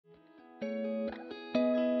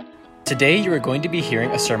Today you are going to be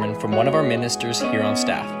hearing a sermon from one of our ministers here on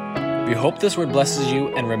staff. We hope this word blesses you,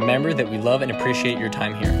 and remember that we love and appreciate your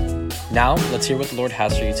time here. Now, let's hear what the Lord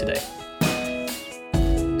has for you today.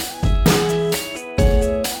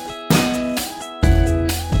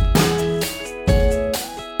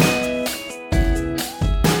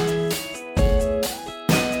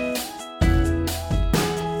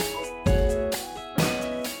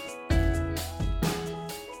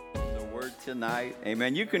 Tonight.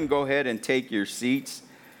 Amen. You can go ahead and take your seats.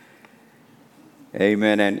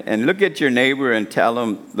 Amen. And look at your neighbor and tell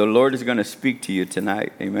them the Lord is going to speak to you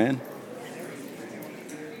tonight. Amen.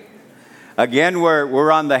 Again,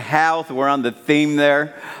 we're on the health. We're on the theme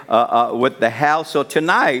there with the health. So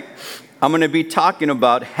tonight, I'm going to be talking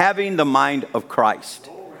about having the mind of Christ.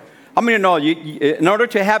 How many know in order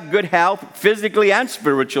to have good health, physically and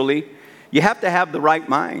spiritually, you have to have the right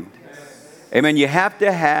mind. Amen. You have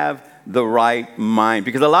to have the right mind.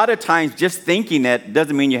 Because a lot of times just thinking that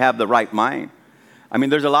doesn't mean you have the right mind. I mean,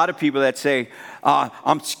 there's a lot of people that say,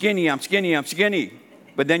 I'm skinny.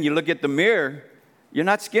 But then you look at the mirror, you're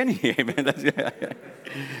not skinny. Amen.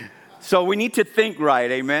 So we need to think right.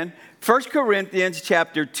 Amen. 1 Corinthians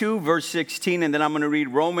chapter 2, verse 16, and then I'm going to read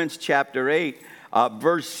Romans chapter 8,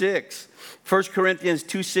 verse 6. 1 Corinthians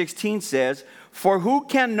 2:16 says, "For who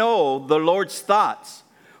can know the Lord's thoughts?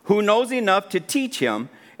 Who knows enough to teach him?"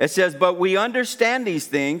 It says, "But we understand these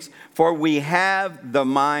things, for we have the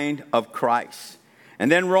mind of Christ."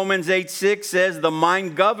 And then Romans 8:6 says, "The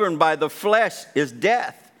mind governed by the flesh is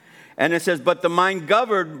death." And it says, "But the mind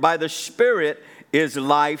governed by the Spirit is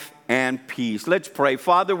life and peace." Let's pray.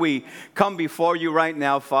 Father, we come before you right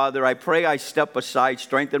now, Father. I pray I step aside,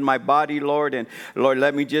 strengthen my body, Lord. And Lord,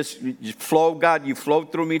 let me just flow, God. You flow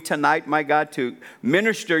through me tonight, my God, to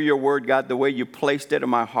minister your word, God, the way you placed it in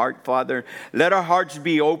my heart, Father. Let our hearts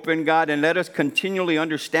be open, God, and let us continually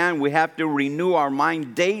understand we have to renew our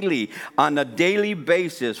mind daily, on a daily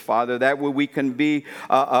basis, Father. That way we can be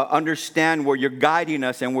understand where you're guiding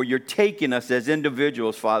us and where you're taking us as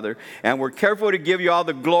individuals, Father. And we're careful to give you all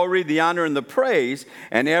the glory, the honor, and the praise.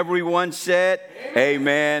 And everyone said,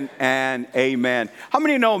 amen and amen. How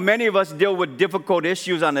many know many of us deal with difficult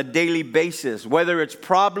issues on a daily basis, whether it's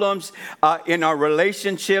problems in our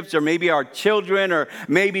relationships or maybe our children or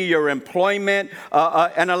maybe your employment.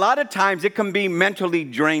 And a lot of times it can be mentally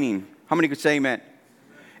draining. How many could say amen?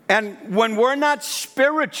 And when we're not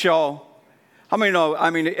spiritual, how many know,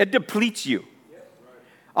 it depletes you.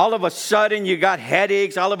 All of a sudden, you got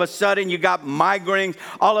headaches. All of a sudden, you got migraines.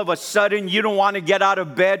 All of a sudden, you don't want to get out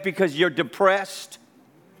of bed because you're depressed.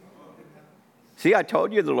 See, I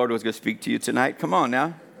told you the Lord was going to speak to you tonight. Come on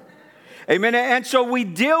now. Amen. And so we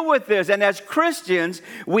deal with this. And as Christians,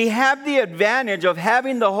 we have the advantage of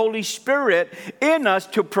having the Holy Spirit in us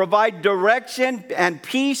to provide direction and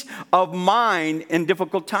peace of mind in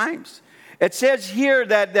difficult times. It says here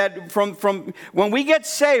that from when we get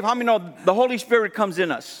saved, how many know the Holy Spirit comes in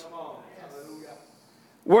us?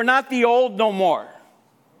 We're not the old no more.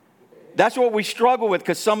 That's what we struggle with,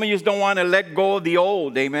 because some of you don't want to let go of the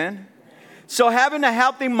old, amen? So having a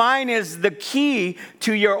healthy mind is the key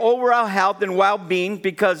to your overall health and well-being,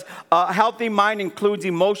 because a healthy mind includes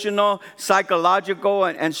emotional, psychological,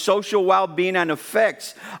 and social well-being, and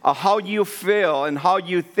affects how you feel and how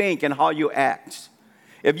you think and how you act.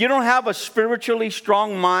 If you don't have a spiritually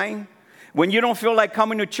strong mind, when you don't feel like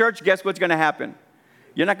coming to church, guess what's going to happen?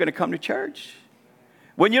 You're not going to come to church.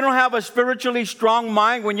 When you don't have a spiritually strong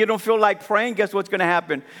mind, when you don't feel like praying, guess what's going to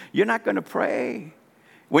happen? You're not going to pray.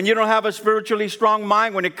 When you don't have a spiritually strong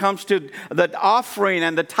mind, when it comes to the offering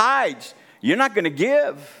and the tithes, you're not going to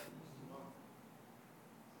give.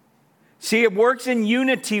 See, it works in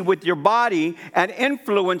unity with your body and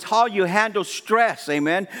influence how you handle stress,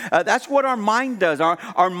 amen? That's what our mind does.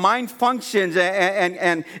 Our mind functions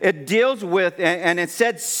and it deals with and it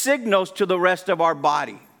sends signals to the rest of our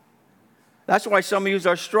body. That's why some of you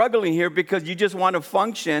are struggling here, because you just want to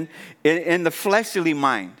function in the fleshly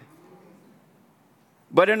mind.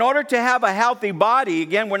 But in order to have a healthy body,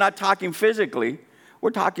 again, we're not talking physically,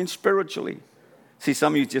 we're talking spiritually. See,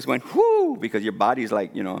 some of you just went, whoo, because your body's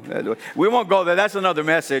like, we won't go there. That's another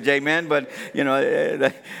message, amen? But,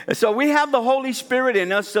 so we have the Holy Spirit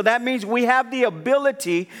in us. So that means we have the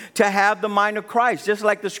ability to have the mind of Christ, just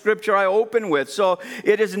like the scripture I opened with. So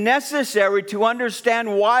it is necessary to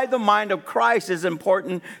understand why the mind of Christ is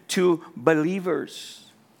important to believers.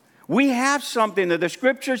 We have something that the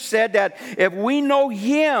scripture said that if we know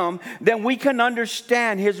him, then we can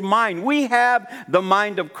understand his mind. We have the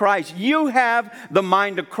mind of Christ. You have the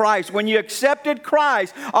mind of Christ. When you accepted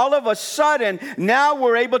Christ, all of a sudden, now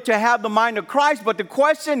we're able to have the mind of Christ. But the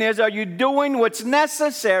question is, are you doing what's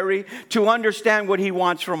necessary to understand what he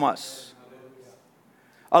wants from us?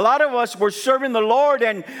 A lot of us, we're serving the Lord,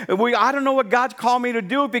 and I don't know what God's called me to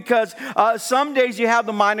do, because some days you have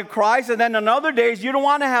the mind of Christ, and then on other days you don't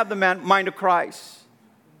want to have the mind of Christ.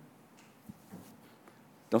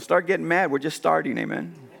 Don't start getting mad. We're just starting,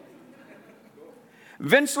 amen.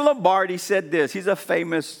 Vince Lombardi said this. He's a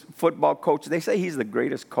famous football coach. They say he's the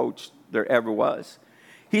greatest coach there ever was.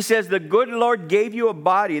 He says, the good Lord gave you a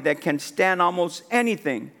body that can stand almost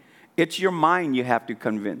anything. It's your mind you have to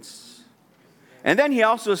convince. And then he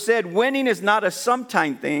also said, winning is not a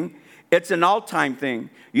sometime thing, it's an all-time thing.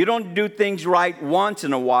 You don't do things right once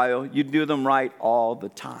in a while, you do them right all the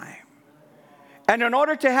time. And in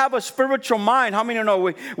order to have a spiritual mind, how many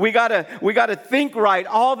know we gotta think right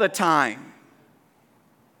all the time?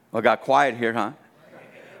 Well, I got quiet here, huh?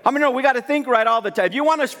 How many know we gotta think right all the time? If you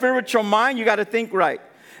want a spiritual mind, you gotta think right.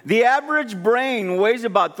 The average brain weighs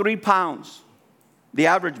about 3 pounds. The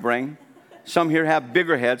average brain. Some here have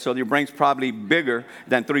bigger heads, so your brain's probably bigger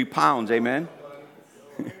than 3 pounds, amen?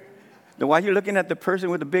 Then why are you looking at the person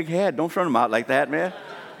with the big head? Don't front them out like that, man. It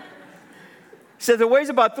says it weighs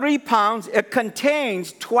about 3 pounds. It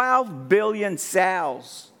contains 12 billion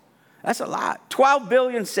cells. That's a lot. 12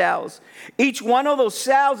 billion cells. Each one of those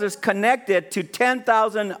cells is connected to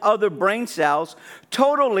 10,000 other brain cells,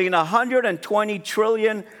 totaling 120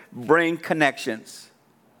 trillion brain connections.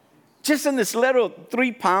 Just in this little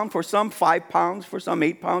 3 pound, for some 5 pounds, for some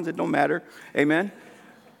 8 pounds, it don't matter. Amen.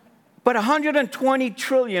 But 120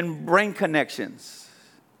 trillion brain connections.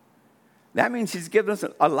 That means he's given us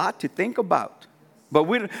a lot to think about. But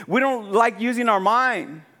we don't like using our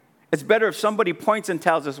mind. It's better if somebody points and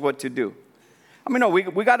tells us what to do. I mean, no,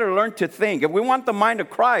 we got to learn to think. If we want the mind of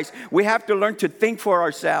Christ, we have to learn to think for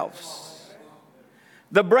ourselves.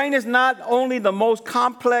 The brain is not only the most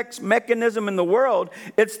complex mechanism in the world,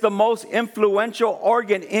 it's the most influential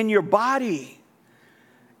organ in your body.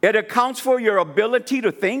 It accounts for your ability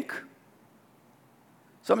to think.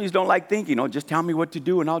 Some of you don't like thinking. Oh, just tell me what to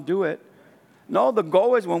do and I'll do it. No, the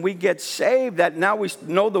goal is when we get saved that now we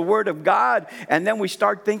know the Word of God and then we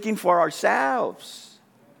start thinking for ourselves.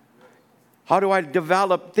 How do I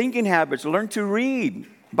develop thinking habits? Learn to read,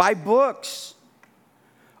 buy books.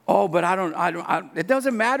 Oh, but it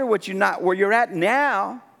doesn't matter where you're at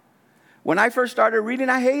now. When I first started reading,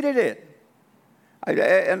 I hated it.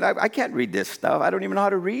 I can't read this stuff. I don't even know how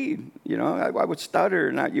to read. You know, I would stutter.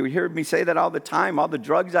 And you would hear me say that all the time, all the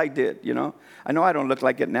drugs I did, you know. I know I don't look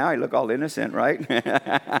like it now. I look all innocent, right?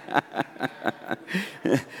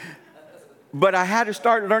 But I had to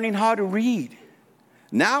start learning how to read.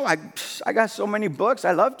 Now I got so many books.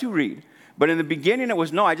 I love to read. But in the beginning, it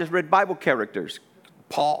was I just read Bible characters.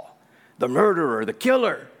 Paul, the murderer, the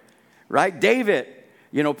killer, right? David,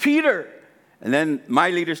 Peter. And then my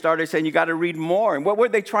leader started saying, you got to read more. And what were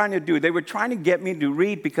they trying to do? They were trying to get me to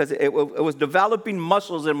read because it was developing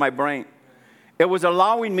muscles in my brain. It was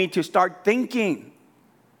allowing me to start thinking.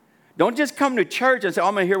 Don't just come to church and say,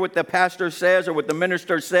 I'm going to hear what the pastor says or what the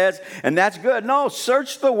minister says, and that's good. No,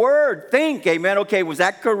 search the word. Think, amen. Okay, was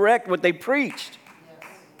that correct, what they preached?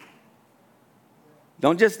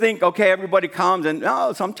 Don't just think, okay, everybody comes and,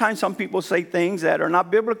 sometimes some people say things that are not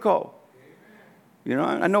biblical.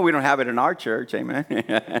 I know we don't have it in our church, amen.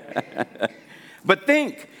 But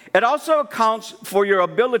think. It also accounts for your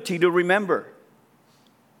ability to remember.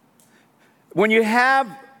 When you have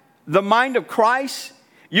the mind of Christ,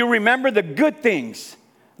 you remember the good things,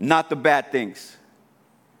 not the bad things.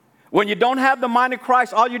 When you don't have the mind of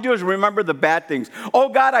Christ, all you do is remember the bad things. Oh,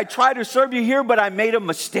 God, I tried to serve you here, but I made a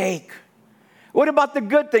mistake. What about the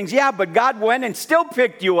good things? Yeah, but God went and still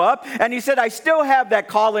picked you up, and he said, I still have that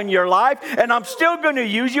call in your life, and I'm still going to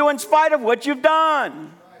use you in spite of what you've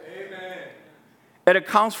done. Amen. It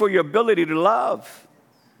accounts for your ability to love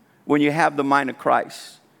when you have the mind of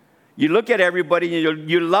Christ. You look at everybody, and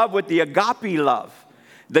you love with the agape love,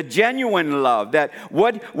 the genuine love. That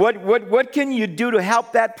what can you do to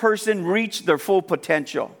help that person reach their full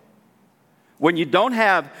potential? When you don't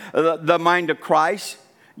have the mind of Christ,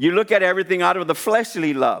 you look at everything out of the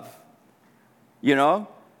fleshly love. Some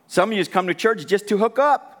of you just come to church just to hook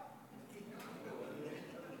up.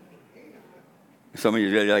 Some of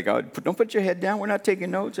you are like, don't put your head down. We're not taking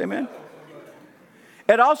notes. Amen.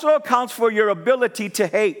 It also accounts for your ability to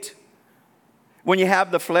hate. When you have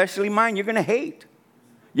the fleshly mind, you're going to hate.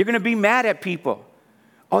 You're going to be mad at people.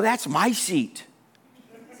 Oh, that's my seat.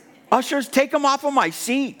 Ushers, take them off of my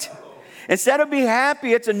seat. Instead of be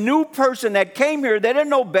happy, it's a new person that came here. They didn't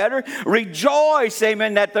know better. Rejoice,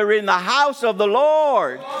 amen, that they're in the house of the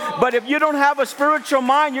Lord. But if you don't have a spiritual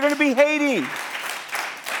mind, you're going to be hating.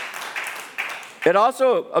 It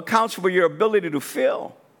also accounts for your ability to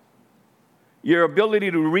feel, your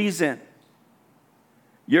ability to reason,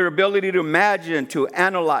 your ability to imagine, to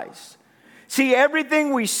analyze. See,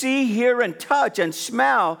 everything we see, hear, and touch and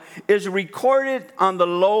smell is recorded on the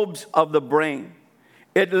lobes of the brain.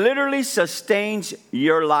 It literally sustains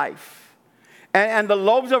your life. And the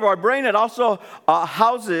lobes of our brain, it also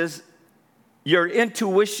houses your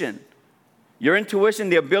intuition. Your intuition,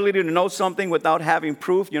 the ability to know something without having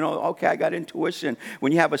proof. You know, okay, I got intuition.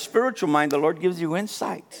 When you have a spiritual mind, the Lord gives you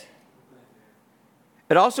insight.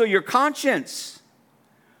 It also your conscience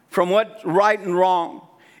from what's right and wrong.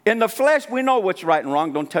 In the flesh, we know what's right and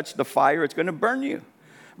wrong. Don't touch the fire. It's going to burn you.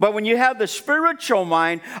 But when you have the spiritual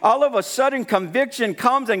mind, all of a sudden conviction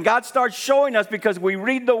comes and God starts showing us because we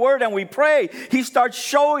read the word and we pray. He starts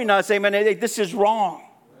showing us, amen, this is wrong.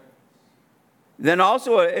 Then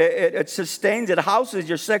also it sustains, it houses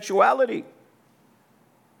your sexuality.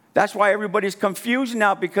 That's why everybody's confused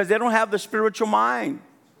now because they don't have the spiritual mind.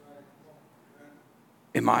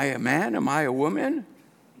 Am I a man? Am I a woman?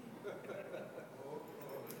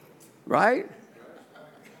 Right?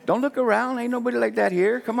 Don't look around. Ain't nobody like that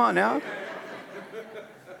here. Come on now.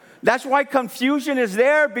 That's why confusion is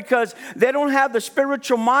there because they don't have the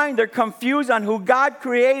spiritual mind. They're confused on who God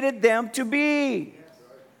created them to be.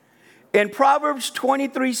 In Proverbs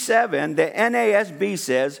 23:7, the NASB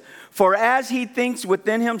says, "For as he thinks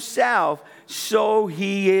within himself, so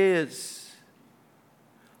he is."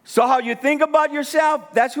 So how you think about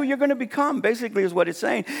yourself, that's who you're going to become, basically is what it's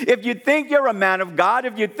saying. If you think you're a man of God,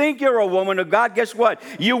 if you think you're a woman of God, guess what?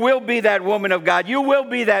 You will be that woman of God. You will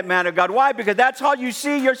be that man of God. Why? Because that's how you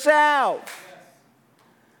see yourself.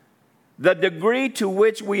 The degree to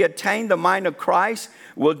which we attain the mind of Christ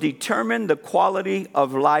will determine the quality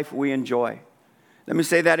of life we enjoy. Let me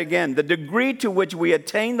say that again. The degree to which we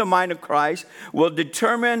attain the mind of Christ will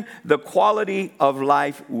determine the quality of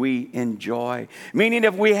life we enjoy. Meaning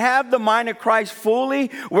if we have the mind of Christ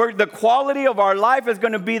fully, the quality of our life is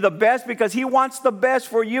going to be the best because He wants the best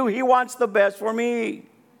for you. He wants the best for me.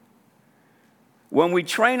 When we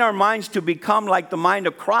train our minds to become like the mind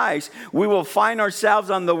of Christ, we will find ourselves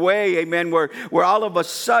on the way, amen, where all of a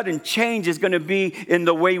sudden change is going to be in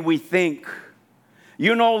the way we think.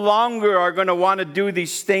 You no longer are going to want to do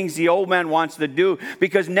these things the old man wants to do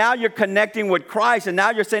because now you're connecting with Christ and now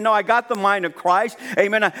you're saying, no, I got the mind of Christ.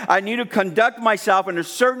 Amen. I need to conduct myself in a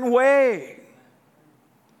certain way.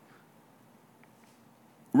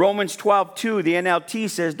 Romans 12:2, the NLT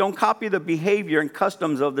says, don't copy the behavior and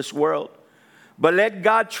customs of this world, but let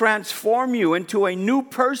God transform you into a new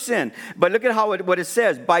person. But look at what it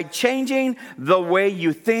says, by changing the way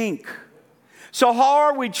you think. So how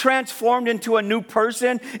are we transformed into a new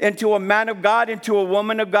person, into a man of God, into a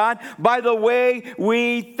woman of God? By the way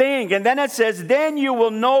we think. And then it says, then you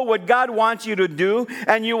will know what God wants you to do,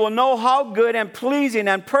 and you will know how good and pleasing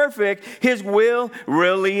and perfect His will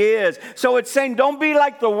really is. So it's saying, don't be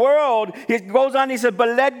like the world. It goes on, he said, but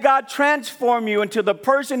let God transform you into the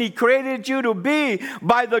person He created you to be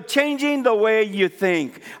by the changing the way you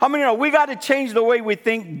think. How many know we got to change the way we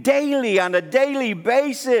think daily, on a daily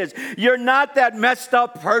basis? You're not that messed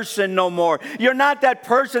up person no more. You're not that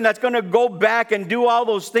person that's going to go back and do all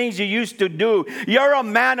those things you used to do. You're a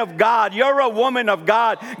man of God. You're a woman of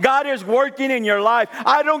God. God is working in your life.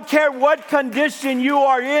 I don't care what condition you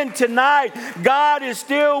are in tonight. God is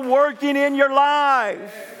still working in your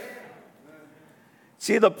life.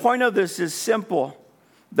 See, the point of this is simple.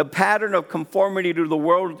 The pattern of conformity to the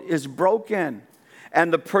world is broken,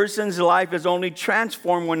 and the person's life is only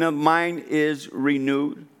transformed when the mind is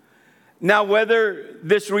renewed. Now, whether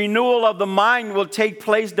this renewal of the mind will take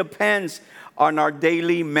place depends on our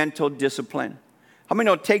daily mental discipline. How many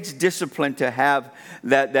know it takes discipline to have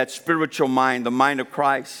that spiritual mind, the mind of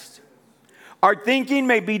Christ? Our thinking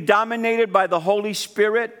may be dominated by the Holy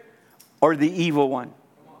Spirit or the evil one.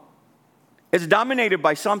 It's dominated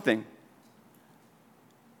by something.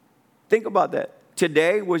 Think about that.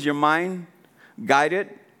 Today, was your mind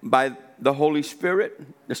guided by the Holy Spirit,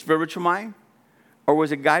 the spiritual mind? Or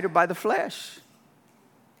was it guided by the flesh?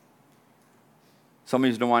 Some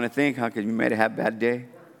of you don't want to think, huh? Because you may have a bad day.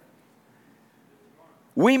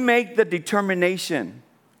 We make the determination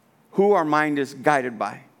who our mind is guided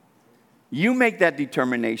by. You make that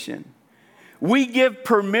determination. We give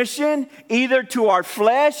permission either to our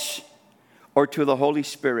flesh or to the Holy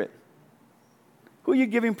Spirit. Who are you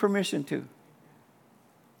giving permission to?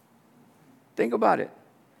 Think about it.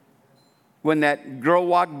 when that girl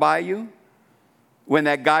walked by you? When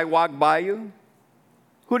that guy walked by you?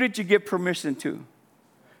 Who did you give permission to?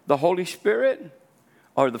 The Holy Spirit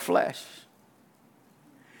or the flesh?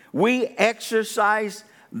 We exercise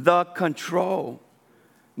the control.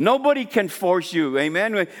 Nobody can force you,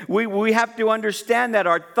 amen? We have to understand that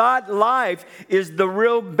our thought life is the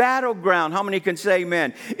real battleground. How many can say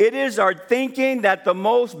amen? It is our thinking that the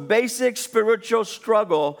most basic spiritual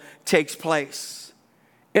struggle takes place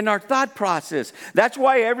in our thought process. That's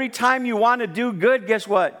why every time you want to do good, guess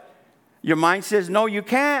what? Your mind says, no, you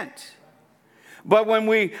can't. But when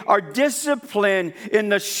we are disciplined in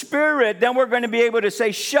the Spirit, then we're going to be able to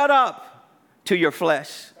say, shut up to your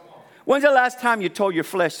flesh. When's the last time you told your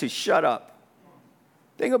flesh to shut up?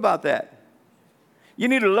 Think about that. You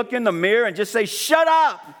need to look in the mirror and just say, shut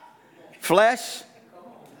up, flesh.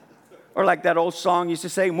 Or like that old song used to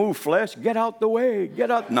say, move, flesh, get out the way, get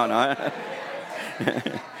out. No.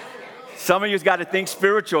 Some of you's got to think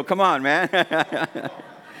spiritual. Come on, man.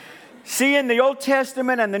 See, in the Old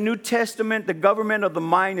Testament and the New Testament, the government of the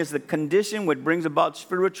mind is the condition which brings about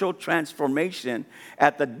spiritual transformation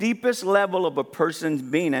at the deepest level of a person's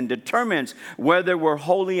being and determines whether we're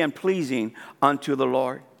holy and pleasing unto the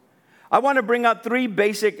Lord. I want to bring out 3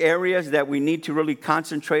 basic areas that we need to really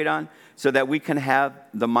concentrate on so that we can have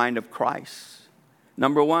the mind of Christ.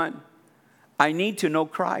 Number 1, I need to know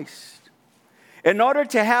Christ. In order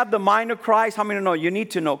to have the mind of Christ, how many know you need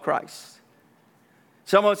to know Christ?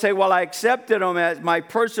 Someone would say, well, I accepted him as my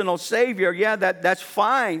personal Savior. Yeah, that's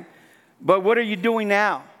fine. But what are you doing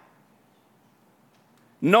now?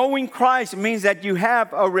 Knowing Christ means that you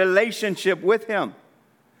have a relationship with him.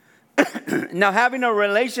 Now, having a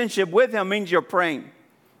relationship with him means you're praying,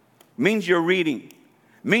 means you're reading,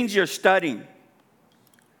 means you're studying,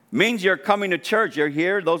 means you're coming to church. You're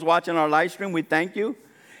here. Those watching our live stream, we thank you.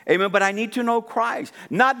 Amen. But I need to know Christ,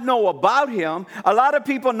 not know about him. A lot of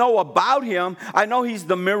people know about him. I know he's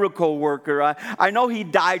the miracle worker. I know he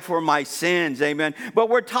died for my sins. Amen. But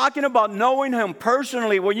we're talking about knowing him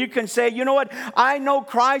personally, where you can say, you know what? I know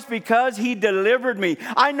Christ because he delivered me.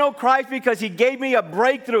 I know Christ because he gave me a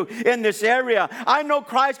breakthrough in this area. I know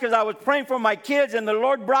Christ because I was praying for my kids and the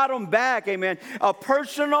Lord brought them back. Amen. A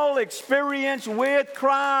personal experience with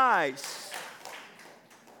Christ.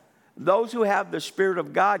 Those who have the Spirit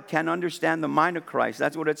of God can understand the mind of Christ.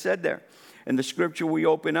 That's what it said there. In the scripture we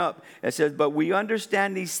open up, it says, but we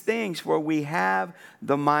understand these things for we have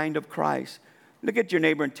the mind of Christ. Look at your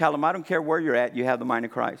neighbor and tell him, I don't care where you're at, you have the mind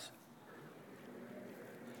of Christ.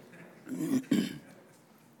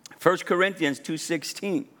 1 Corinthians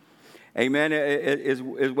 2:16. Amen, is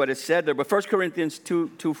what it said there. But 1 Corinthians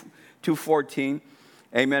 2:14.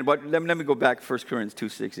 Amen. But let me go back to 1 Corinthians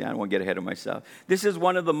 2:16. I don't want to get ahead of myself. This is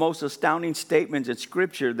one of the most astounding statements in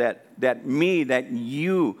Scripture that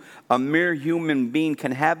you, a mere human being,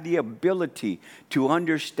 can have the ability to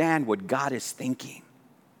understand what God is thinking.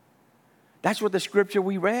 That's what the Scripture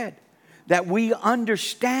we read. That we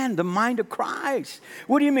understand the mind of Christ.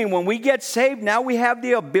 What do you mean? When we get saved, now we have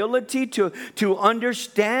the ability to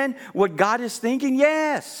understand what God is thinking?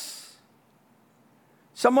 Yes.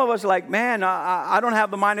 Some of us like, man, I don't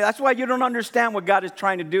have the mind. That's why you don't understand what God is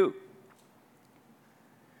trying to do.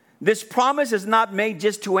 This promise is not made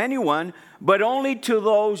just to anyone, but only to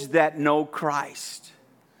those that know Christ.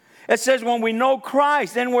 It says when we know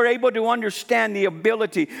Christ, then we're able to understand the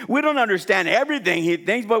ability. We don't understand everything he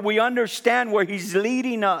thinks, but we understand where he's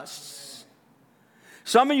leading us.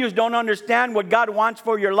 Some of you don't understand what God wants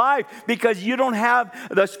for your life because you don't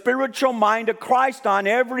have the spiritual mind of Christ on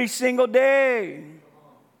every single day.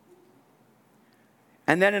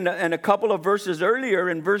 And then in a couple of verses earlier,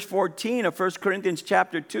 in verse 14 of 1 Corinthians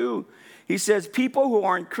chapter 2, he says, people who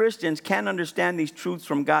aren't Christians can't understand these truths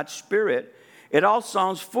from God's Spirit. It all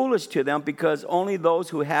sounds foolish to them because only those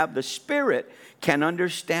who have the Spirit can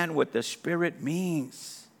understand what the Spirit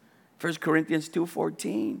means. 1 Corinthians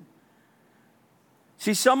 2:14.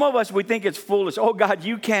 See, some of us, we think it's foolish. Oh, God,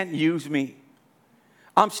 you can't use me.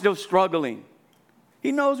 I'm still struggling.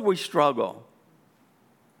 He knows we struggle.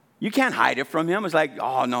 You can't hide it from him. It's like,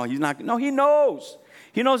 oh, no, he's not. No, he knows.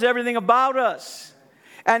 He knows everything about us.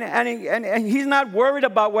 And he's not worried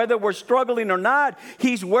about whether we're struggling or not.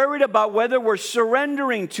 He's worried about whether we're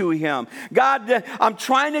surrendering to him. God, I'm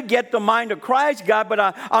trying to get the mind of Christ, God, but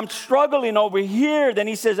I'm struggling over here. Then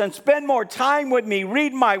he says, and spend more time with me.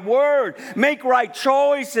 Read my word. Make right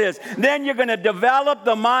choices. Then you're going to develop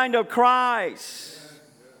the mind of Christ.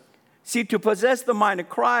 See, to possess the mind of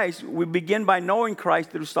Christ, we begin by knowing Christ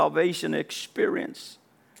through salvation experience.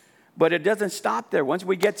 But it doesn't stop there. Once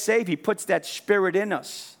we get saved, he puts that Spirit in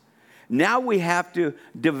us. Now we have to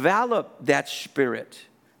develop that Spirit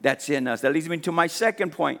that's in us. That leads me to my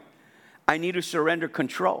second point. I need to surrender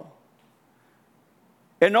control.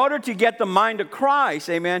 In order to get the mind of Christ,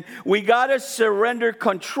 amen, we got to surrender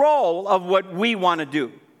control of what we want to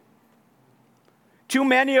do. Too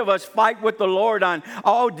many of us fight with the Lord on,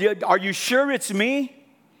 are you sure it's me?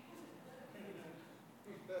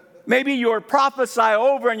 Maybe you're prophesy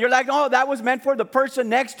over and you're like, oh, that was meant for the person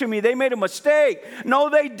next to me. They made a mistake. No,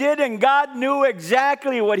 they didn't. God knew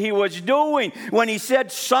exactly what he was doing when he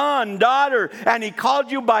said son, daughter, and he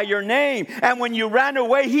called you by your name. And when you ran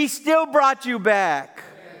away, he still brought you back.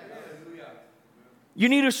 You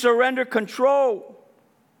need to surrender control.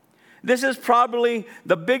 This is probably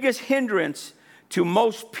the biggest hindrance to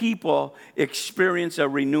most people experience a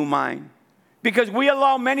renewed mind. Because we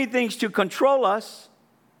allow many things to control us.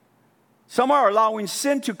 Some are allowing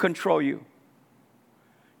sin to control you.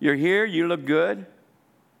 You're here, you look good.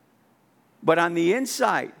 But on the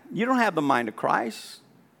inside, you don't have the mind of Christ.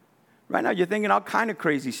 Right now, you're thinking all kind of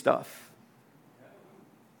crazy stuff.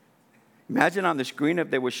 Imagine on the screen if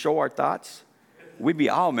they would show our thoughts. We'd be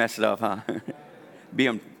all messed up, huh? Be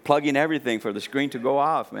plugging everything for the screen to go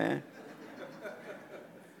off, man.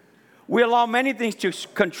 We allow many things to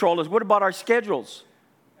control us. What about our schedules?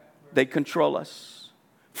 They control us.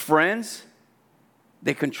 Friends,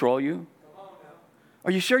 they control you.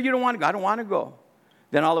 Are you sure you don't want to go? I don't want to go.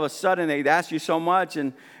 Then all of a sudden they ask you so much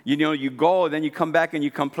and you go, then you come back and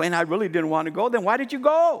you complain, I really didn't want to go. Then why did you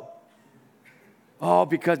go? Oh,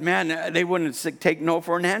 because man, they wouldn't take no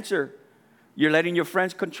for an answer. You're letting your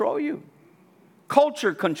friends control you.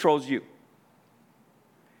 Culture controls you.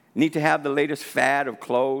 Need to have the latest fad of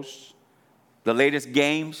clothes, the latest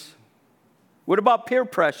games. What about peer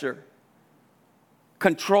pressure?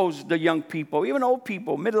 Controls the young people, even old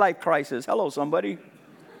people, midlife crisis. Hello, somebody.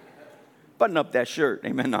 Button up that shirt.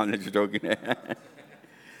 Amen. No, I'm just joking.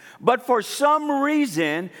 But for some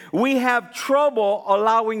reason, we have trouble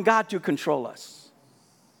allowing God to control us.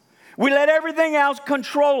 We let everything else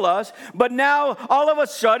control us, but now all of a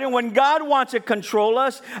sudden, when God wants to control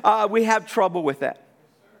us, we have trouble with that.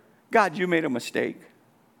 God, you made a mistake.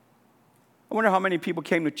 I wonder how many people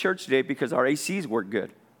came to church today because our ACs work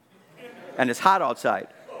good. And it's hot outside.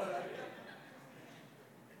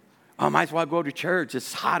 I might as well go to church.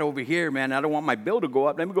 It's hot over here, man. I don't want my bill to go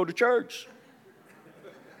up. Let me go to church.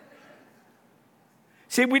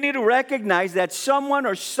 See, we need to recognize that someone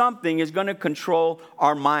or something is going to control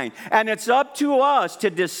our mind. And it's up to us to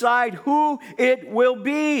decide who it will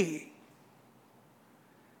be.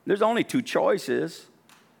 There's only two choices.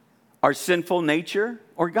 Our sinful nature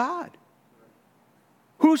or God.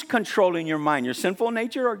 Who's controlling your mind? Your sinful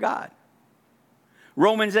nature or God?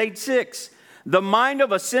 Romans 8:6. The mind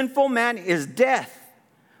of a sinful man is death,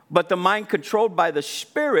 but the mind controlled by the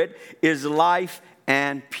Spirit is life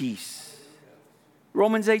and peace.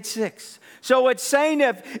 Romans 8:6. So it's saying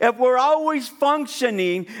if we're always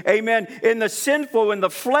functioning, amen, in the sinful, in the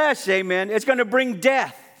flesh, amen, it's going to bring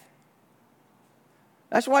death.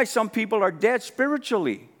 That's why some people are dead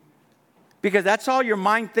spiritually. Because that's all your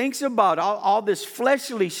mind thinks about, all this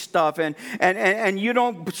fleshly stuff. And you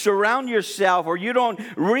don't surround yourself, or you don't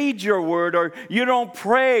read your word, or you don't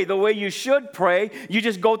pray the way you should pray. You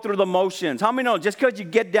just go through the motions. How many know just because you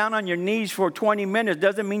get down on your knees for 20 minutes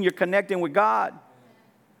doesn't mean you're connecting with God?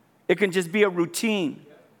 It can just be a routine.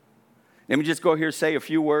 Let me just go here, say a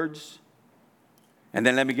few words, and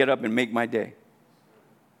then let me get up and make my day.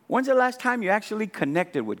 When's the last time you actually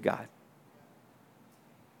connected with God?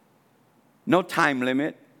 No time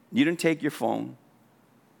limit. You didn't take your phone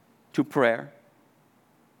to prayer.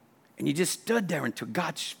 And you just stood there until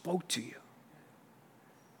God spoke to you.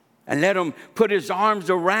 And let him put his arms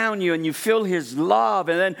around you and you feel his love.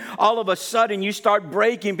 And then all of a sudden you start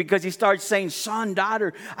breaking because he starts saying, son,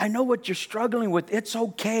 daughter, I know what you're struggling with. It's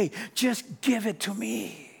okay. Just give it to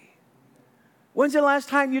me. When's the last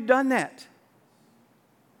time you've done that?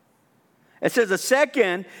 It says the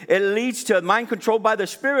second, it leads to mind controlled by the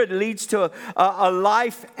Spirit. It leads to a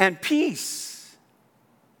life and peace.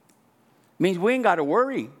 It means we ain't got to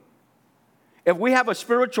worry. If we have a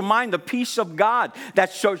spiritual mind, the peace of God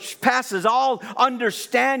that surpasses all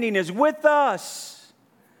understanding is with us.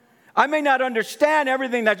 I may not understand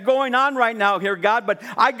everything that's going on right now here, God, but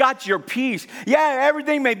I got your peace. Yeah,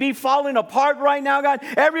 everything may be falling apart right now, God.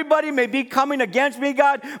 Everybody may be coming against me,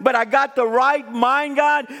 God, but I got the right mind,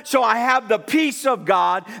 God, so I have the peace of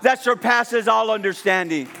God that surpasses all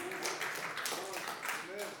understanding.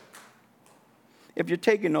 If you're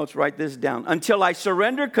taking notes, write this down. Until I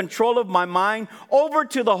surrender control of my mind over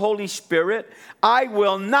to the Holy Spirit, I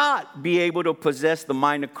will not be able to possess the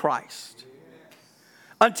mind of Christ.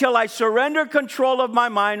 Until I surrender control of my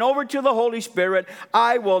mind over to the Holy Spirit,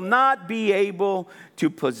 I will not be able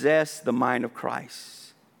to possess the mind of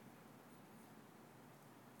Christ.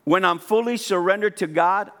 When I'm fully surrendered to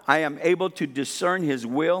God, I am able to discern His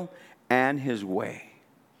will and His way.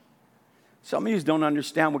 Some of you don't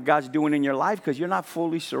understand what God's doing in your life because you're not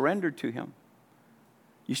fully surrendered to Him.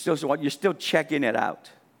 You're still checking it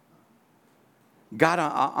out. God,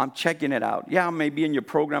 I'm checking it out. Yeah, I may be in your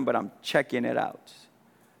program, but I'm checking it out.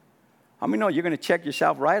 How many know you're going to check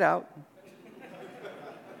yourself right out?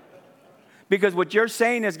 Because what you're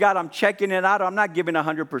saying is, God, I'm checking it out. I'm not giving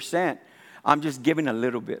 100%. I'm just giving a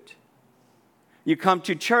little bit. You come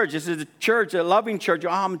to church. This is a church, a loving church. Oh,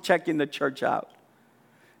 I'm checking the church out.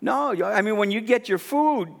 No, I mean, when you get your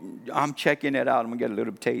food, I'm checking it out. I'm going to get a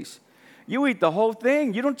little taste. You eat the whole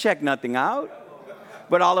thing. You don't check nothing out.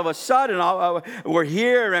 But all of a sudden, we're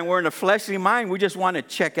here and we're in a fleshly mind. We just want to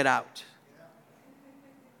check it out.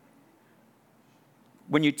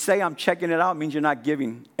 When you say I'm checking it out, it means you're not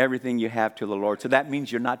giving everything you have to the Lord. So that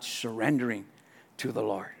means you're not surrendering to the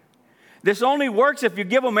Lord. This only works if you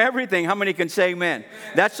give Him everything. How many can say amen?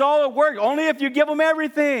 That's all it works. Only if you give Him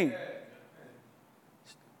everything.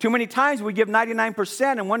 Too many times we give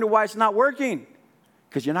 99% and wonder why it's not working.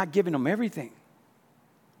 Because you're not giving Him everything.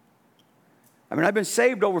 I mean, I've been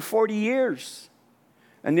saved over 40 years.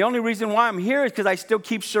 And the only reason why I'm here is because I still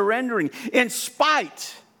keep surrendering in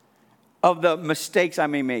spite of the mistakes I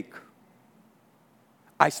may make.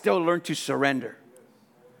 I still learn to surrender.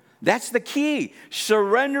 That's the key,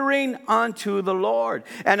 surrendering unto the Lord.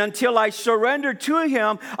 And until I surrender to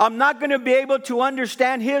Him, I'm not going to be able to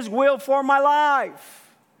understand His will for my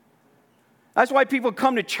life. That's why people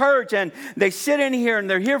come to church and they sit in here and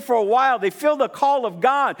they're here for a while. They feel the call of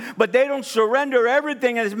God, but they don't surrender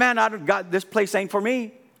everything. And it's, man, this place ain't for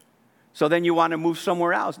me. So then you want to move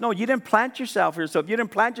somewhere else. No, you didn't plant yourself here. So if you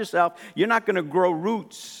didn't plant yourself, you're not going to grow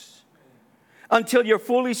roots. Until you're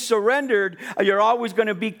fully surrendered, you're always going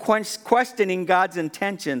to be questioning God's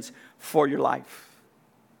intentions for your life.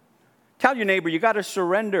 Tell your neighbor, you got to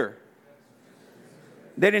surrender.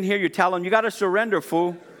 They didn't hear you. Tell them, you got to surrender,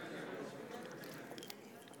 fool.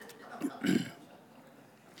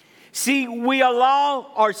 See, we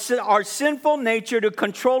allow our sinful nature to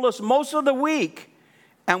control us most of the week,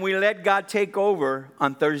 and we let God take over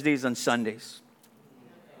on Thursdays and Sundays.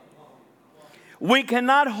 We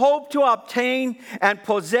cannot hope to obtain and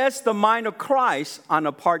possess the mind of Christ on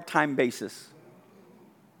a part-time basis.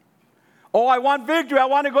 Oh, I want victory. I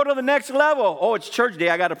want to go to the next level. Oh, it's church day.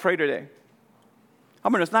 I got to pray today. I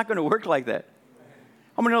mean, it's not going to work like that.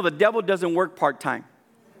 I'm going to know the devil doesn't work part-time.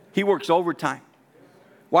 He works overtime.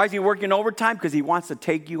 Why is he working overtime? Because he wants to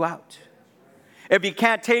take you out. If he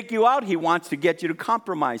can't take you out, he wants to get you to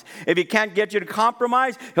compromise. If he can't get you to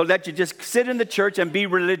compromise, he'll let you just sit in the church and be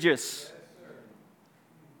religious.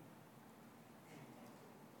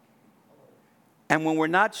 And when we're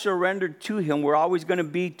not surrendered to Him, we're always going to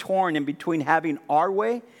be torn in between having our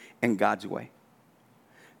way and God's way.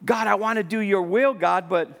 God, I want to do your will, God,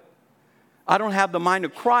 but I don't have the mind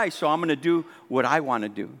of Christ, so I'm going to do what I want to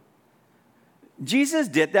do. Jesus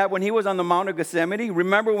did that when He was on the Mount of Gethsemane.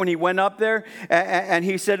 Remember when He went up there and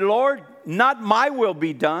He said, Lord, not my will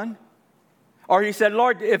be done. Or He said,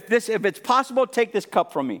 Lord, if it's possible, take this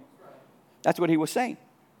cup from me. That's what He was saying.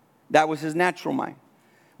 That was His natural mind.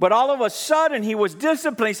 But all of a sudden, He was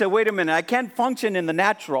disciplined. He said, wait a minute, I can't function in the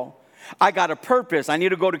natural. I got a purpose. I need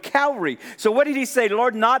to go to Calvary. So what did He say?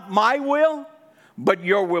 Lord, not my will, but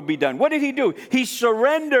your will be done. What did He do? He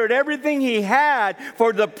surrendered everything He had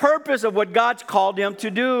for the purpose of what God's called Him to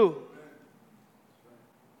do.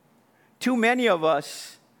 Too many of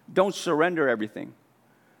us don't surrender everything.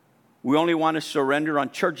 We only want to surrender on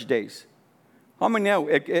church days. How many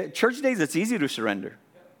know? Church days, it's easy to surrender.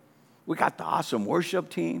 We got the awesome worship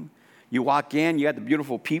team. You walk in, you got the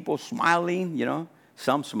beautiful people smiling, you know.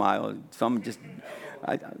 Some smile, some just,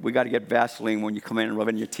 we got to get Vaseline when you come in and rub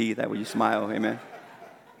it in your teeth. That way you smile, amen.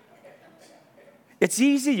 It's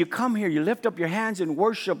easy. You come here, you lift up your hands and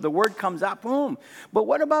worship. The word comes out, boom. But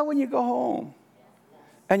what about when you go home?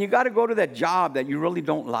 And you got to go to that job that you really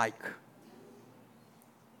don't like.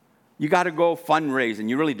 You got to go fundraising.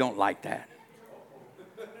 You really don't like that.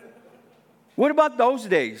 What about those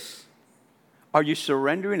days? Are you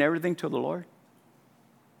surrendering everything to the Lord?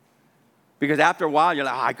 Because after a while, you're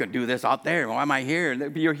like, I could do this out there. Why am I here?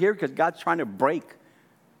 You're here because God's trying to break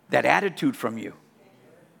that attitude from you.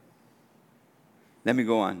 Let me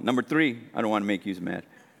go on. Number 3, I don't want to make you mad.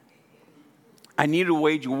 I need to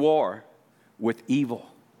wage war with evil.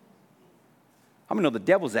 How many know the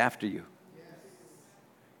devil's after you?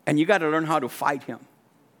 And you got to learn how to fight him.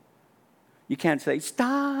 You can't say,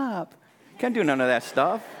 stop. Can't do none of that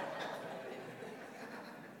stuff.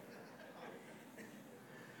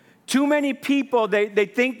 Too many people, they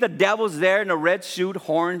think the devil's there in a red suit,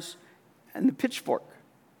 horns, and the pitchfork.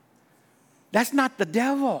 That's not the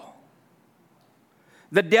devil.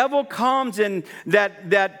 The devil comes in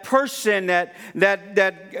that person that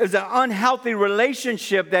is an unhealthy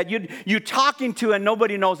relationship that you're talking to and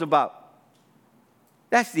nobody knows about.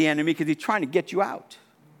 That's the enemy because he's trying to get you out.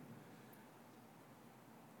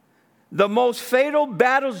 The most fatal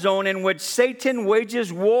battle zone in which Satan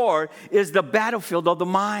wages war is the battlefield of the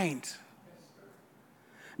mind.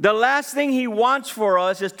 The last thing he wants for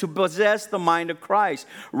us is to possess the mind of Christ.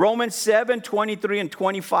 Romans 7:23 and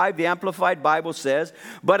 25, the Amplified Bible says,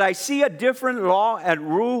 "But I see a different law and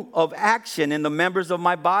rule of action in the members of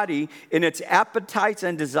my body, in its appetites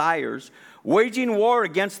and desires, waging war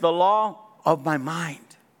against the law of my mind."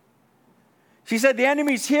 She said, the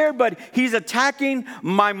enemy's here, but he's attacking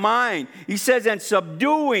my mind. He says, and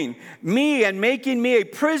subduing me and making me a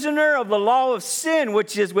prisoner of the law of sin,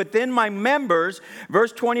 which is within my members.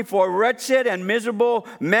 Verse 24, wretched and miserable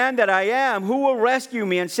man that I am, who will rescue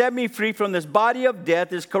me and set me free from this body of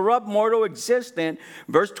death, this corrupt mortal existence?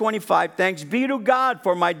 Verse 25, thanks be to God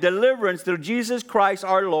for my deliverance through Jesus Christ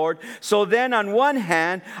our Lord. So then on one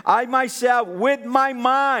hand, I myself with my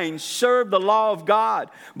mind serve the law of God,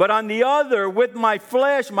 but on the other, with my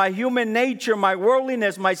flesh, my human nature, my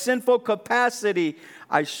worldliness, my sinful capacity,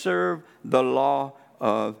 I serve the law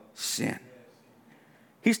of sin.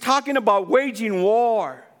 He's talking about waging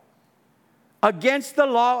war against the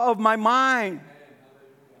law of my mind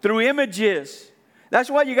through images.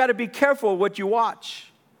 That's why you got to be careful what you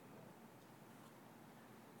watch.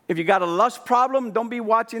 If you got a lust problem, don't be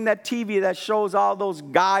watching that TV that shows all those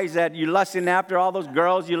guys that you're lusting after, all those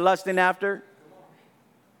girls you're lusting after.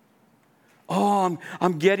 Oh,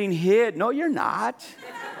 I'm getting hit. No, you're not.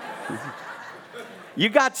 You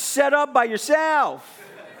got set up by yourself.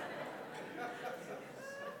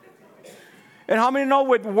 And how many know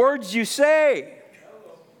what words you say?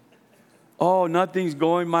 Oh, nothing's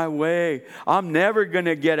going my way. I'm never going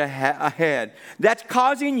to get ahead. That's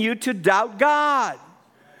causing you to doubt God.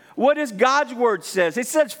 What does God's word says? It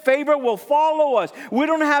says favor will follow us. We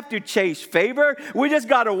don't have to chase favor. We just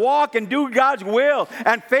got to walk and do God's will.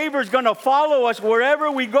 And favor is going to follow us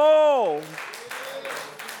wherever we go.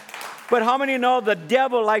 But how many know the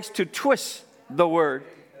devil likes to twist the word?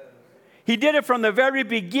 He did it from the very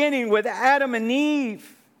beginning with Adam and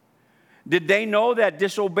Eve. Did they know that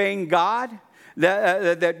disobeying God,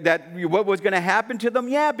 that what was going to happen to them?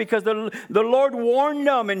 Yeah, because the Lord warned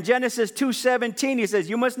them in Genesis 2:17. He says,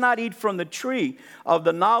 you must not eat from the tree of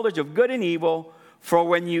the knowledge of good and evil, for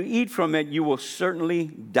when you eat from it, you will certainly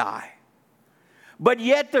die. But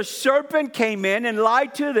yet the serpent came in and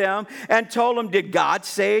lied to them and told them, did God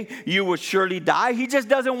say you will surely die? He just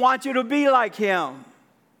doesn't want you to be like him.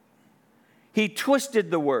 He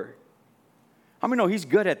twisted the word. How many know he's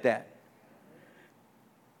good at that?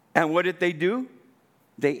 And what did they do?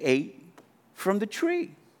 They ate from the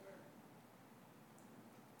tree.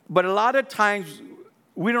 But a lot of times,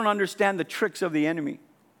 we don't understand the tricks of the enemy.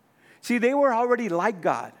 See, they were already like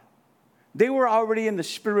God. They were already in the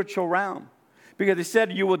spiritual realm. Because they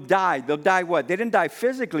said, you will die. They'll die what? They didn't die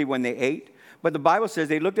physically when they ate. But the Bible says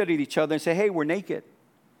they looked at each other and said, hey, we're naked.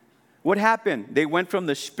 What happened? They went from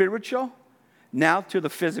the spiritual now to the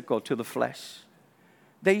physical, to the flesh.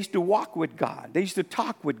 They used to walk with God. They used to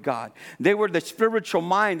talk with God. They were the spiritual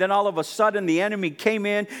mind. Then all of a sudden the enemy came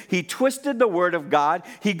in. He twisted the word of God.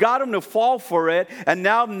 He got them to fall for it. And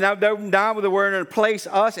now we're in a place,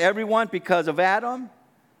 us, everyone, because of Adam.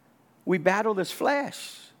 We battle this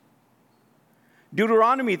flesh.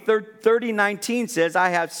 Deuteronomy 30:19 says, I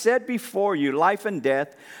have set before you life and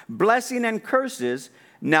death, blessing and curses.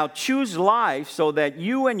 Now choose life so that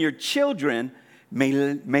you and your children may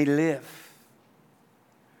live.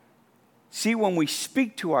 See, when we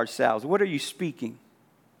speak to ourselves, what are you speaking?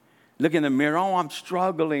 Look in the mirror, oh, I'm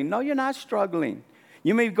struggling. No, you're not struggling.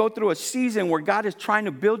 You may go through a season where God is trying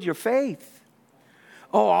to build your faith.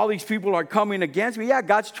 Oh, all these people are coming against me. Yeah,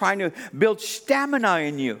 God's trying to build stamina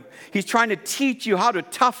in you. He's trying to teach you how to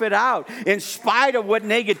tough it out in spite of what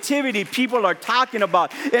negativity people are talking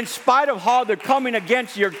about, in spite of how they're coming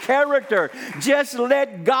against your character. Just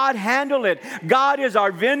let God handle it. God is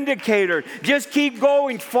our vindicator. Just keep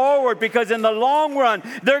going forward, because in the long run,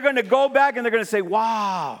 they're going to go back and they're going to say,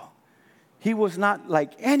 wow, he was not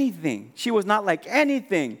like anything. She was not like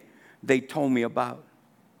anything they told me about.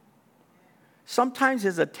 Sometimes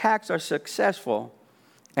his attacks are successful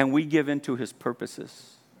and we give in to his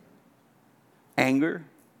purposes. Anger.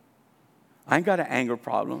 I ain't got an anger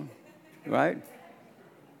problem. right?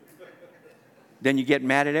 Then you get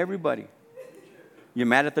mad at everybody. You're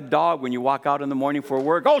mad at the dog when you walk out in the morning for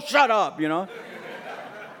work. Oh, shut up, you know.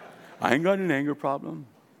 I ain't got an anger problem.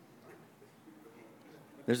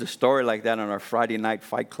 There's a story like that on our Friday night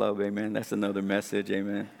fight club, amen. That's another message,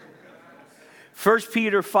 amen. 1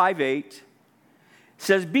 Peter 5:8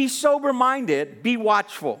 says, be sober-minded, be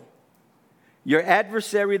watchful. Your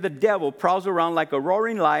adversary, the devil, prowls around like a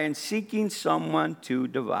roaring lion seeking someone to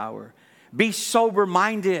devour. Be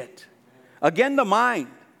sober-minded. Again, the mind.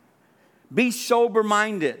 Be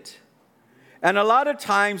sober-minded. And a lot of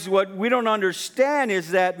times what we don't understand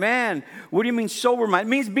is that, man, what do you mean sober-minded?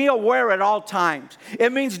 It means be aware at all times.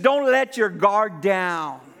 It means don't let your guard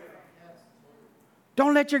down.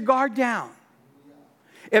 Don't let your guard down.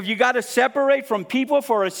 If you got to separate from people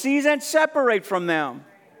for a season, separate from them.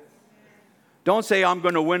 Don't say, I'm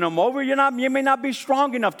going to win them over. You may not be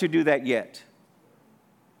strong enough to do that yet.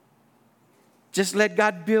 Just let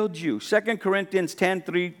God build you. 2 Corinthians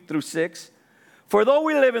 10:3-6. For though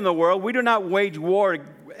we live in the world, we do not wage war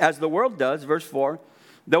as the world does. Verse 4.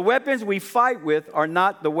 The weapons we fight with are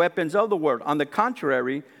not the weapons of the world. On the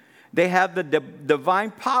contrary, they have the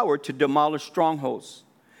divine power to demolish strongholds.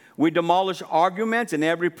 We demolish arguments and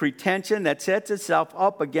every pretension that sets itself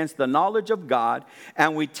up against the knowledge of God,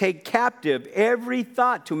 and we take captive every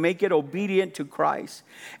thought to make it obedient to Christ.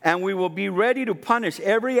 And we will be ready to punish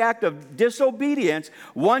every act of disobedience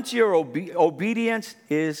once your obedience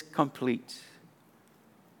is complete.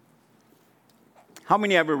 How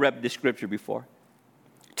many ever read this scripture before?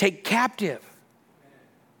 Take captive.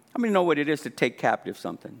 How many know what it is to take captive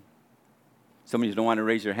something? Some of you don't want to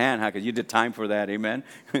raise your hand, huh? Because you did time for that, amen?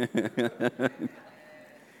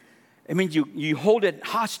 It means you hold it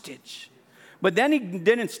hostage. But then he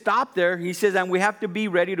didn't stop there. He says, and we have to be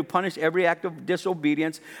ready to punish every act of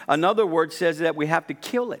disobedience. Another word says that we have to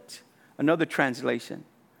kill it. Another translation.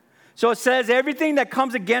 So it says everything that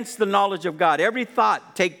comes against the knowledge of God, every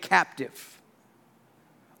thought, take captive.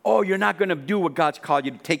 Oh, you're not going to do what God's called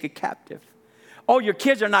you to, take it captive. Oh, your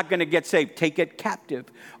kids are not going to get saved. Take it captive.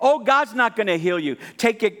 Oh, God's not going to heal you.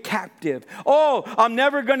 Take it captive. Oh, I'm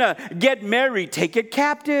never going to get married. Take it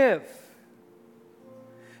captive.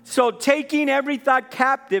 So taking every thought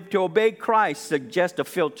captive to obey Christ suggests a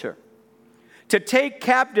filter. To take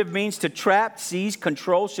captive means to trap, seize,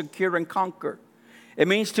 control, secure, and conquer. It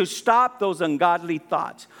means to stop those ungodly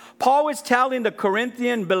thoughts. Paul is telling the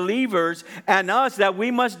Corinthian believers and us that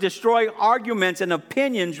we must destroy arguments and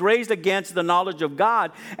opinions raised against the knowledge of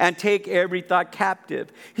God and take every thought captive.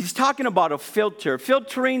 He's talking about a filter.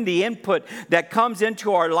 Filtering the input that comes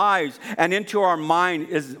into our lives and into our mind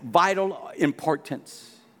is vital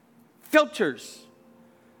importance. Filters.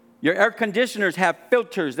 Your air conditioners have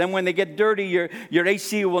filters. Then when they get dirty, your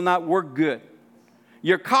AC will not work good.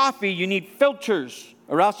 Your coffee, you need filters,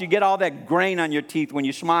 or else you get all that grain on your teeth when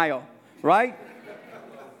you smile, right?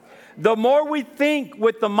 The more we think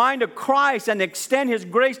with the mind of Christ and extend His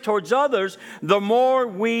grace towards others, the more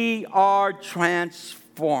we are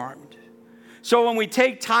transformed. So when we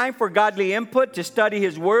take time for godly input to study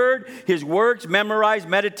His Word, His works, memorize,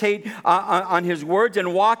 meditate on His words,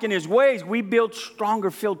 and walk in His ways, we build stronger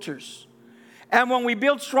filters. And when we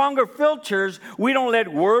build stronger filters, we don't let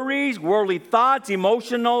worries, worldly thoughts,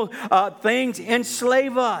 emotional things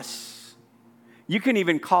enslave us. You can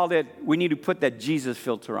even call it, we need to put that Jesus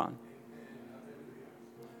filter on.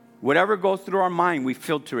 Whatever goes through our mind, we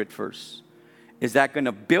filter it first. Is that going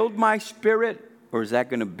to build my spirit, or is that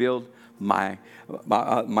going to build my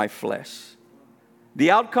flesh? The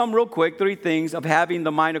outcome, real quick, 3 things of having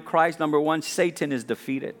the mind of Christ. Number 1, Satan is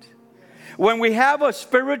defeated. When we have a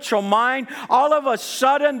spiritual mind, all of a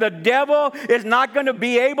sudden the devil is not going to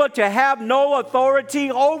be able to have no authority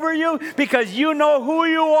over you because you know who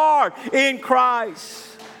you are in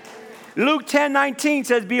Christ. Luke 10:19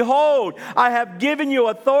 says, behold, I have given you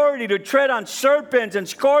authority to tread on serpents and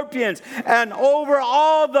scorpions and over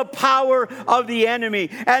all the power of the enemy,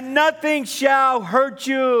 and nothing shall hurt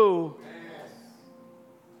you.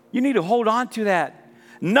 You need to hold on to that.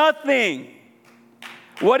 Nothing.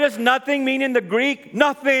 What does nothing mean in the Greek?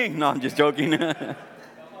 Nothing. No, I'm just joking.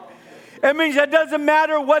 It means it doesn't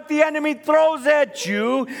matter what the enemy throws at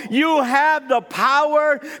you. You have the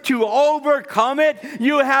power to overcome it.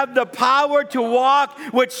 You have the power to walk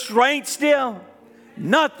with strength still.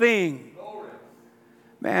 Nothing.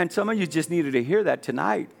 Man, some of you just needed to hear that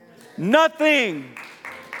tonight. Nothing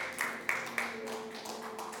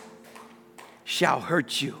shall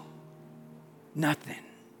hurt you. Nothing.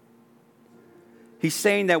 He's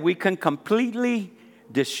saying that we can completely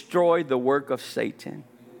destroy the work of Satan.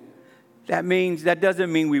 That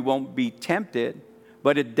doesn't mean we won't be tempted,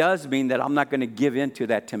 But it does mean that I'm not going to give in to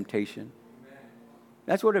that temptation.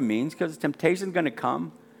 That's what it means, because temptation is going to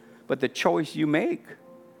come. But the choice you make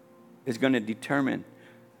is going to determine,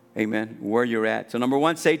 amen, where you're at. So number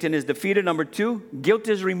one, Satan is defeated. Number two, guilt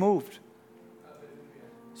is removed.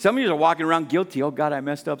 Some of you are walking around guilty. Oh, God, I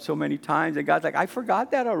messed up so many times. And God's like, I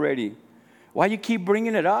forgot that already. Why you keep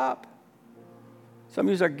bringing it up? Some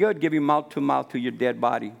of you are good giving mouth to your dead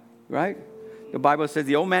body, right? The Bible says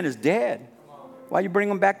the old man is dead. Why you bring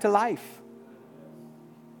him back to life?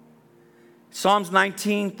 Psalms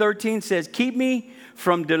 19:13 says, keep me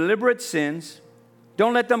from deliberate sins.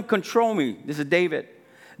 Don't let them control me. This is David.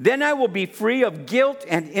 Then I will be free of guilt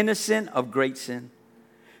and innocent of great sin.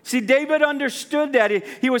 See, David understood that.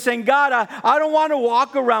 He was saying, God, I don't want to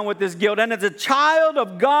walk around with this guilt. And as a child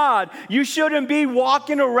of God, you shouldn't be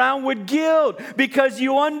walking around with guilt, because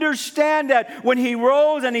you understand that when he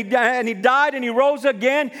rose and he died and he rose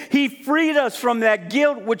again, he freed us from that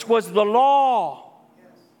guilt, which was the law.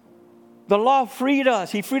 The law freed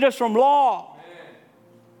us. He freed us from law.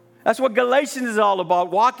 That's what Galatians is all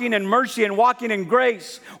about, walking in mercy and walking in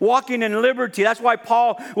grace, walking in liberty. That's why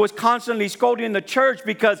Paul was constantly scolding the church,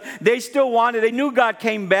 because they knew God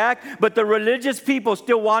came back, but the religious people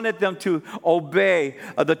still wanted them to obey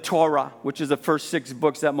the Torah, which is the first 6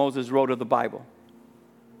 books that Moses wrote of the Bible.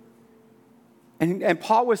 And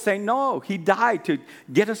Paul was saying, no, he died to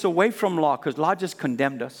get us away from law, because law just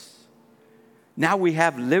condemned us. Now we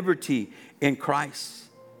have liberty in Christ.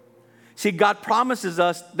 See, God promises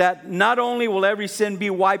us that not only will every sin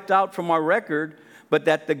be wiped out from our record, but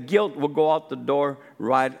that the guilt will go out the door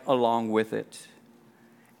right along with it.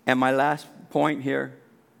 And my last point here,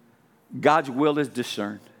 God's will is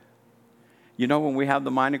discerned. You know, when we have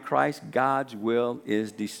the mind of Christ, God's will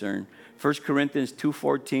is discerned. 1 Corinthians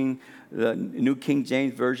 2:14, the New King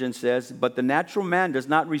James Version says, but the natural man does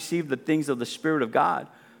not receive the things of the Spirit of God,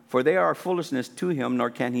 for they are foolishness to him, nor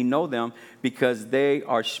can he know them, because they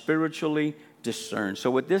are spiritually discerned.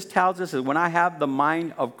 So what this tells us is when I have the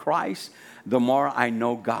mind of Christ, the more I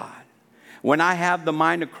know God. When I have the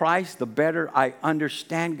mind of Christ, the better I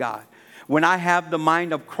understand God. When I have the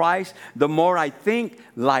mind of Christ, the more I think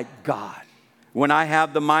like God. When I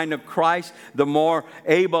have the mind of Christ, the more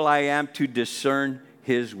able I am to discern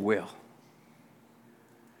his will.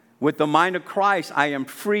 With the mind of Christ, I am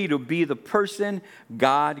free to be the person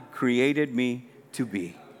God created me to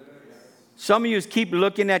be. Some of you keep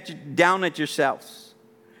looking down at yourselves.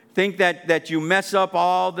 Think that you mess up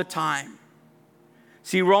all the time.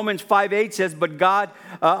 See, Romans 5:8 says, but God,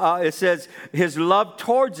 it says, his love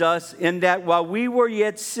towards us in that while we were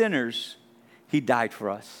yet sinners, he died for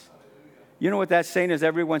us. You know what that's saying as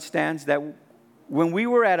everyone stands? That when we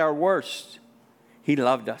were at our worst, he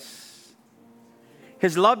loved us.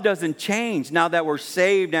 His love doesn't change now that we're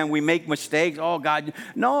saved and we make mistakes. Oh, God.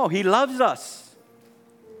 No, he loves us.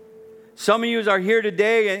 Some of you are here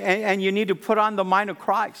today and you need to put on the mind of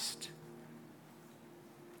Christ.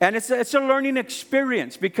 And it's a learning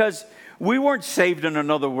experience, because we weren't saved in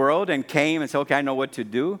another world and came and said, okay, I know what to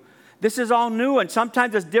do. This is all new, and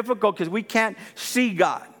sometimes it's difficult because we can't see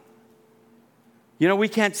God. You know, we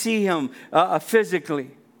can't see him physically.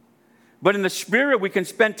 But in the Spirit, we can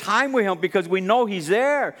spend time with him because we know he's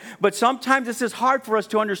there. But sometimes this is hard for us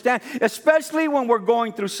to understand, especially when we're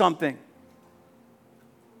going through something,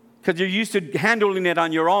 because you're used to handling it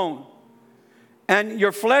on your own. And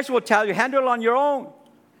your flesh will tell you, handle it on your own.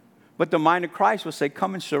 But the mind of Christ will say,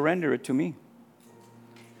 come and surrender it to me.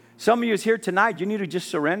 Some of you is here tonight, you need to just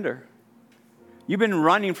surrender. You've been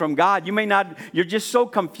running from God. You're just so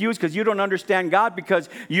confused because you don't understand God, because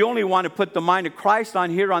you only want to put the mind of Christ on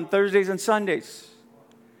here on Thursdays and Sundays.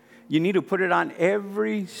 You need to put it on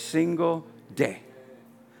every single day.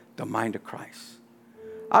 The mind of Christ.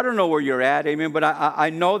 I don't know where you're at, amen, but I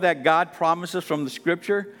know that God promises from the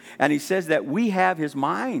Scripture, and he says that we have his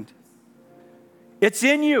mind. It's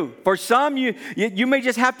in you. For some, you may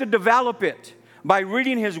just have to develop it. By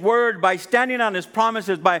reading his word, by standing on his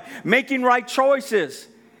promises, by making right choices.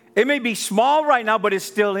 It may be small right now, but it's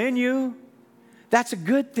still in you. That's a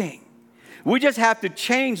good thing. We just have to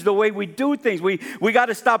change the way we do things. We got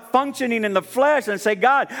to stop functioning in the flesh and say,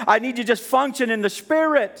 God, I need you to just function in the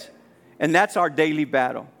Spirit. And that's our daily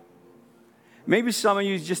battle. Maybe some of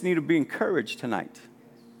you just need to be encouraged tonight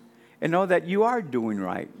and know that you are doing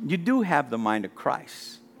right. You do have the mind of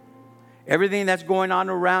Christ. Everything that's going on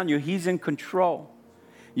around you, he's in control.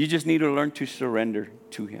 You just need to learn to surrender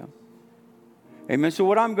to him. Amen. So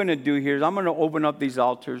what I'm going to do here is I'm going to open up these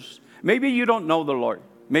altars. Maybe you don't know the Lord.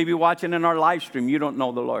 Maybe watching in our live stream, you don't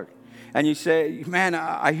know the Lord. And you say, man,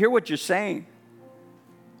 I hear what you're saying.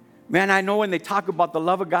 Man, I know when they talk about the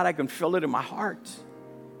love of God, I can feel it in my heart.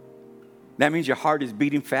 That means your heart is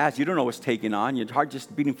beating fast. You don't know what's taking on. Your heart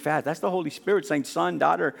just beating fast. That's the Holy Spirit saying, son,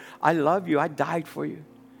 daughter, I love you. I died for you.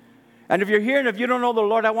 And if you're here and if you don't know the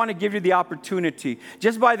Lord, I want to give you the opportunity.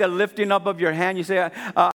 Just by the lifting up of your hand, you say,